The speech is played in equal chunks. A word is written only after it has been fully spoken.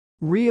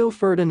Rio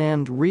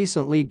Ferdinand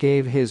recently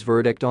gave his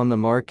verdict on the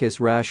Marcus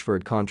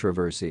Rashford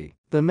controversy.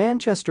 The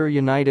Manchester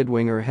United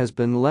winger has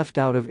been left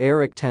out of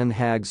Erik ten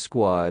Hag's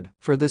squad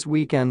for this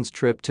weekend's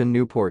trip to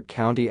Newport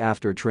County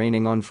after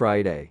training on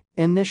Friday.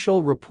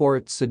 Initial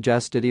reports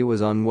suggested he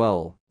was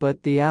unwell,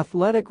 but The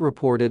Athletic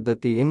reported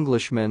that the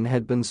Englishman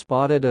had been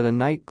spotted at a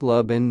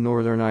nightclub in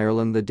Northern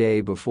Ireland the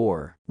day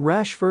before.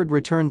 Rashford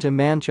returned to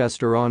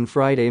Manchester on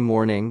Friday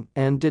morning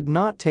and did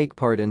not take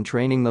part in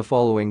training the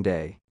following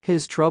day.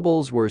 His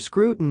troubles were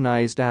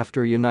scrutinised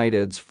after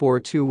United's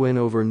 4-2 win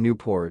over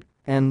Newport,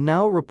 and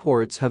now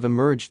reports have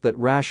emerged that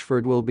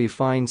Rashford will be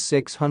fined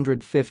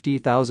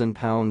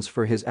 £650,000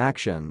 for his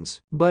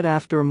actions. But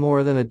after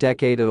more than a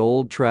decade at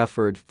Old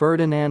Trafford,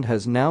 Ferdinand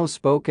has now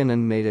spoken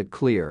and made it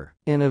clear.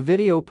 In a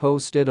video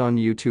posted on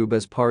YouTube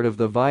as part of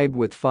the Vibe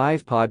with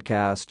 5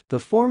 podcast, the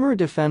former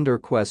defender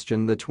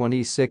questioned the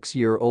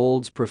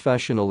 26-year-old's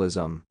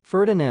professionalism.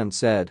 Ferdinand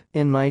said,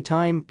 "In my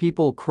time,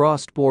 people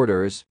crossed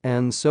borders,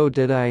 and so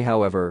did I.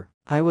 However,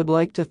 I would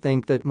like to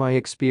think that my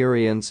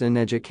experience in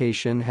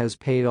education has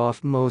paid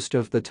off most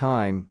of the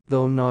time,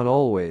 though not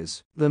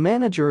always." The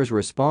manager's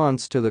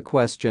response to the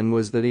question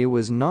was that he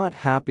was not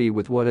happy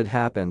with what had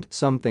happened.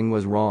 Something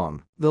was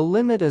wrong. The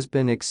limit has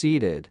been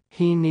exceeded.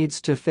 He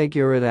needs to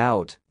figure it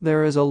out.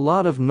 There is a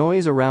lot of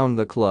noise around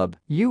the club.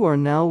 You are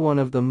now one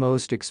of the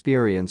most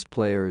experienced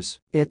players.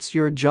 It's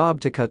your job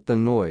to cut the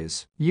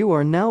noise. You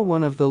are now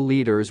one of the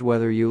leaders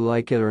whether you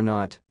like it or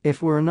not.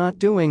 If we're not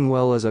doing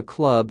well as a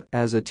club,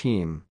 as a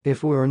team,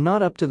 if we're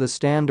not up to the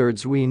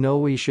standards we know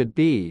we should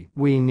be,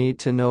 we need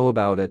to know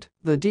about it.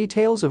 The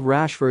details of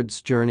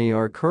Rashford's journey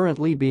are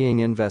currently being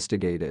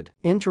investigated.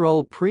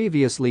 Interroll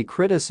previously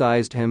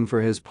criticised him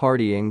for his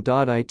partying.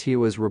 It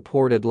was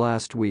reported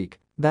last week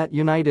that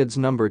United's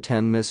number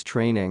 10 missed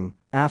training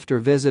after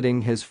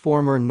visiting his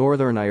former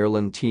Northern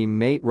Ireland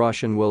teammate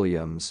Roshan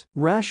Williams.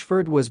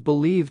 Rashford was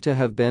believed to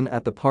have been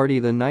at the party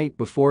the night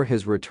before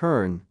his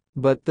return,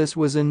 but this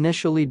was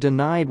initially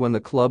denied when the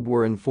club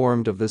were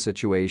informed of the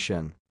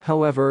situation.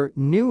 However,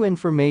 new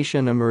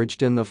information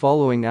emerged in the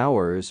following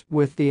hours,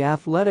 with The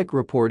Athletic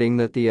reporting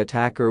that the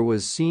attacker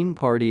was seen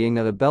partying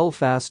at a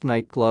Belfast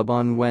nightclub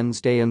on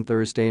Wednesday and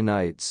Thursday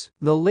nights.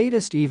 The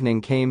latest evening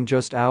came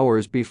just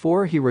hours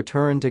before he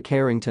returned to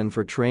Carrington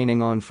for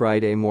training on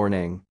Friday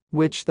morning,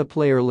 which the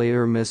player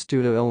later missed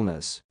due to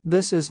illness.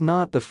 This is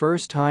not the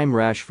first time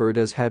Rashford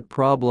has had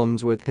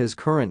problems with his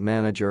current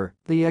manager.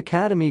 The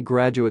academy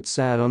graduate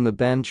sat on the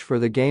bench for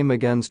the game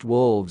against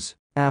Wolves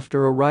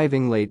after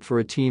arriving late for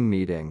a team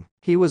meeting.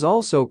 He was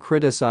also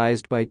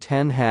criticised by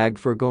Ten Hag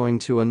for going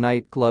to a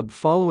nightclub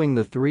following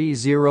the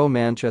 3-0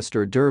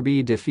 Manchester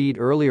Derby defeat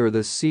earlier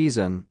this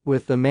season,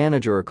 with the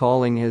manager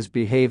calling his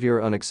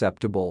behaviour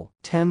unacceptable.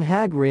 Ten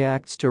Hag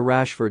reacts to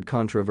Rashford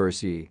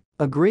controversy.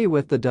 Agree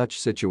with the Dutch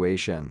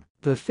situation.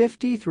 The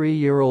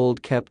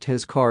 53-year-old kept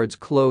his cards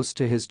close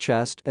to his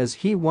chest as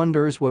he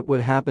wonders what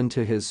would happen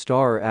to his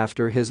star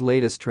after his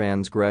latest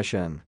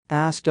transgression.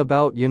 Asked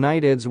about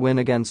United's win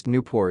against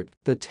Newport,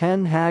 the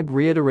Ten Hag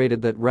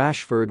reiterated that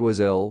Rashford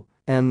was ill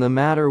and the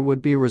matter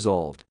would be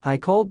resolved. "I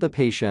called the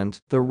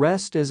patient, the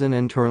rest is an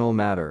internal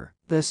matter.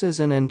 This is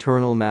an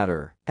internal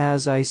matter.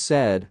 As I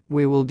said,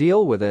 we will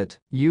deal with it,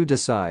 you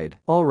decide."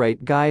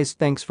 Alright guys,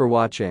 thanks for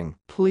watching.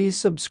 Please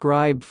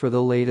subscribe for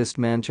the latest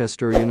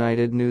Manchester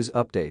United news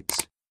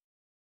updates.